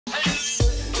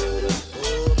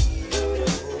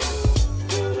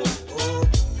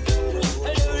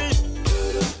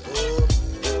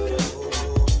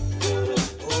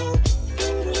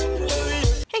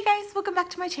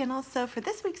My channel. So for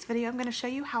this week's video I'm going to show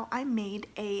you how I made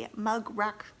a mug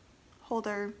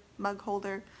holder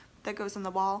that goes in the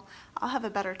wall. I'll have a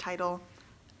better title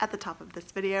at the top of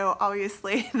this video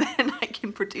obviously than I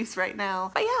can produce right now.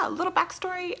 But yeah, a little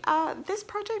backstory. This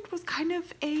project was kind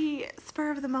of a spur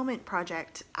of the moment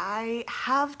project. I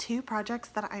have two projects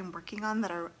that I'm working on that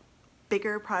are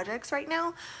bigger projects right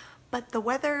now, but the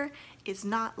weather is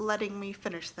not letting me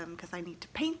finish them because I need to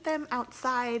paint them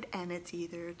outside and it's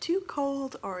either too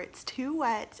cold or it's too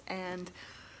wet. And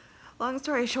long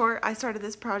story short, I started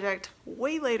this project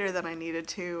way later than I needed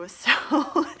to, so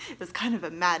it was kind of a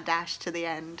mad dash to the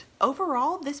end.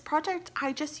 Overall, this project,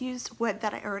 I just used wood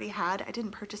that I already had. I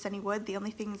didn't purchase any wood. The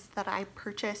only things that I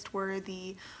purchased were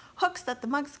the hooks that the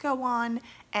mugs go on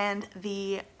and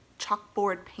the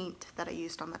chalkboard paint that I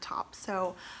used on the top.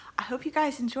 So I hope you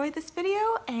guys enjoyed this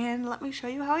video and let me show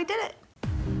you how I did it.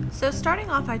 So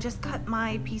starting off, I just cut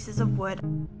my pieces of wood.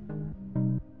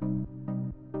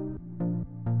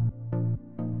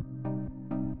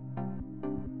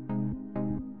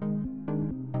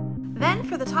 Then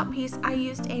for the top piece, I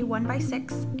used a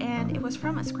 1x6 and it was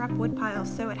from a scrap wood pile,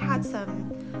 so it had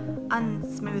some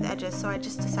unsmooth edges, so I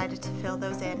just decided to fill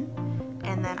those in,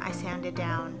 and then I sanded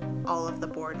down all of the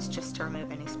boards just to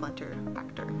remove any splinter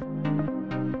factor.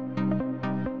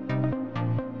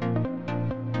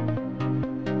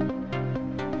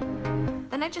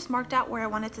 Then I just marked out where I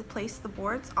wanted to place the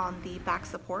boards on the back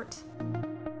support.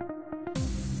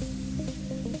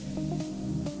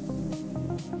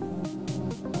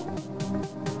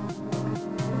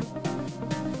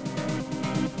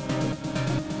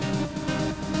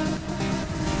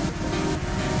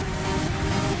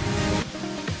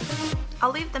 I'll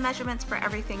leave the measurements for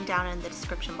everything down in the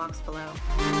description box below.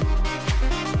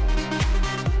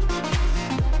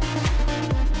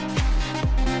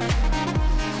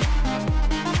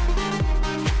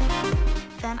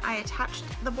 Then I attached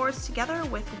the boards together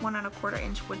with 1 1/4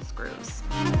 inch wood screws.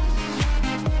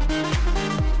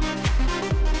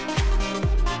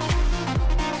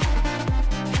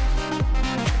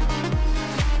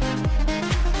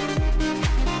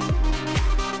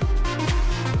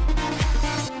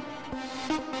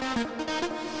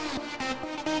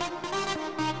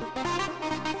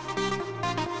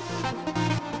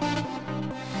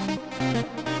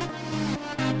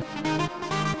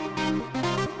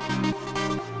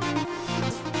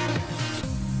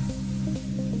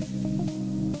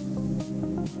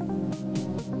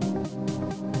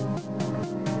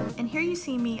 Here you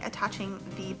see me attaching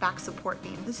the back support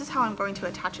beam. This is how I'm going to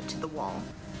attach it to the wall.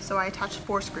 So I attached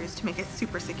 4 screws to make it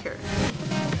super secure.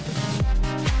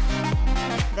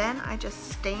 Then I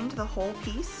just stained the whole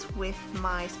piece with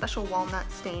my special walnut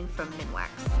stain from Minwax.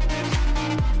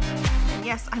 And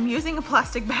yes, I'm using a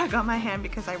plastic bag on my hand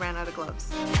because I ran out of gloves.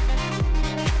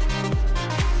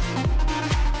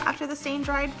 After the stain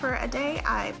dried for a day,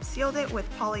 I sealed it with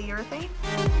polyurethane.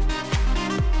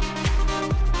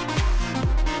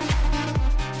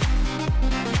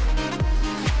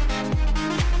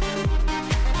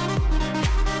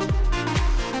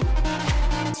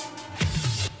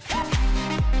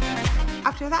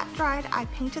 After that dried, I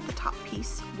painted the top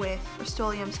piece with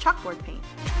Rust-Oleum's chalkboard paint.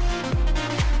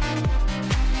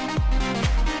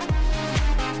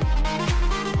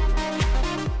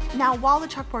 Now, while the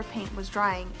chalkboard paint was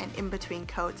drying and in between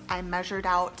coats, I measured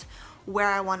out where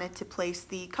I wanted to place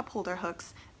the cup holder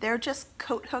hooks. They're just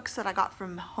coat hooks that I got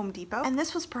from Home Depot. And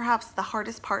this was perhaps the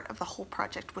hardest part of the whole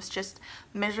project, was just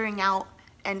measuring out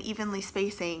and evenly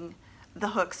spacing the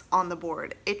hooks on the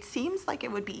board. It seems like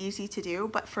it would be easy to do,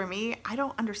 but for me, I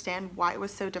don't understand why it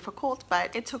was so difficult,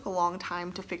 but it took a long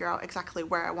time to figure out exactly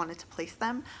where I wanted to place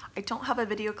them. I don't have a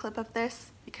video clip of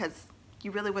this because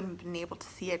you really wouldn't have been able to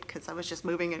see it because I was just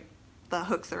moving the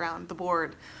hooks around the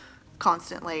board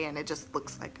constantly and it just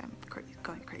looks like I'm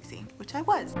going crazy, which I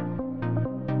was.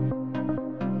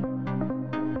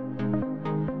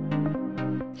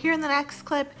 Here in the next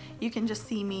clip, you can just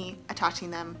see me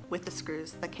attaching them with the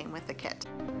screws that came with the kit.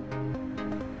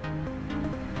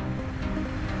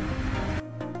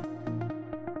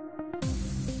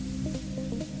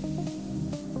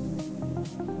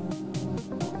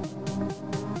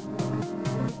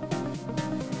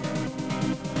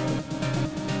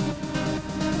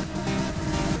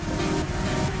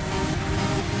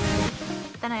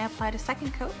 Then I applied a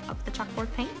second coat of the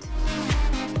chalkboard paint.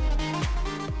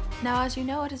 Now, as you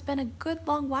know, it has been a good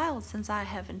long while since I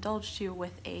have indulged you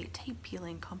with a tape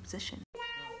peeling composition.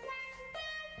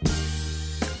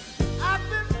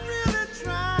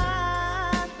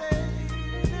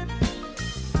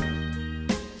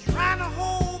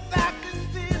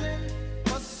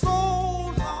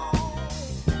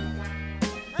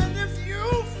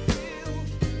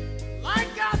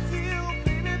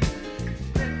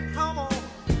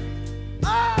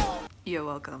 You're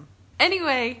welcome.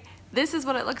 Anyway, this is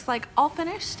what it looks like all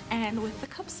finished and with the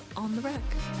cups on the rack.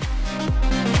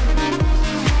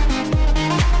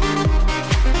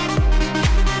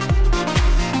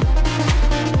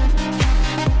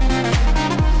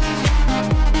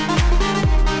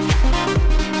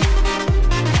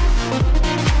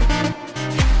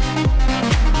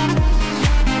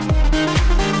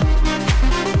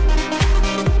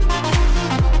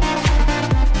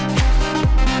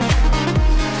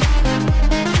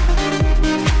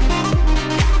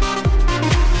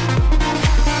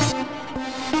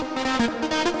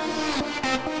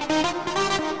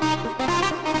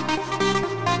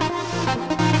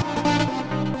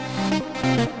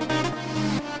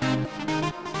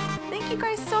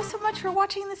 So much for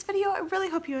watching this video. I really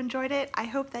hope you enjoyed it. I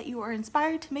hope that you are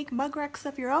inspired to make mug racks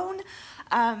of your own.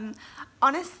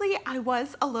 Honestly, I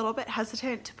was a little bit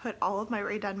hesitant to put all of my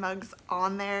redone mugs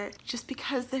on there just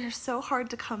because they're so hard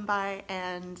to come by,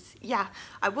 and yeah,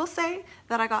 I will say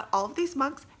that I got all of these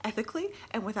mugs ethically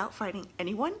and without fighting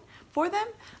anyone for them.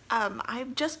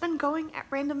 I've just been going at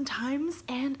random times,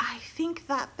 and I think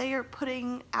that they are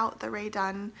putting out the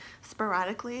redone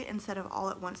sporadically instead of all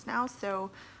at once now,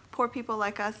 so poor people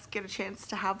like us get a chance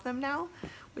to have them now,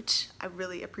 which I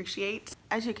really appreciate.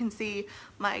 As you can see,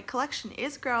 my collection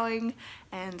is growing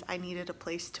and I needed a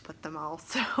place to put them all.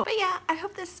 But yeah, I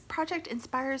hope this project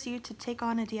inspires you to take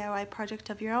on a DIY project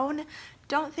of your own.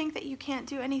 Don't think that you can't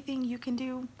do anything. You can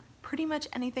do pretty much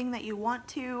anything that you want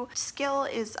to. Skill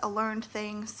is a learned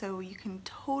thing, so you can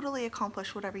totally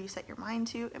accomplish whatever you set your mind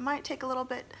to. It might take a little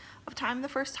bit of time the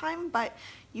first time, but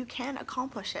you can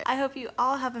accomplish it. I hope you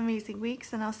all have amazing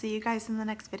weeks, and I'll see you guys in the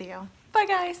next video. Bye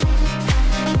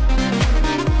guys!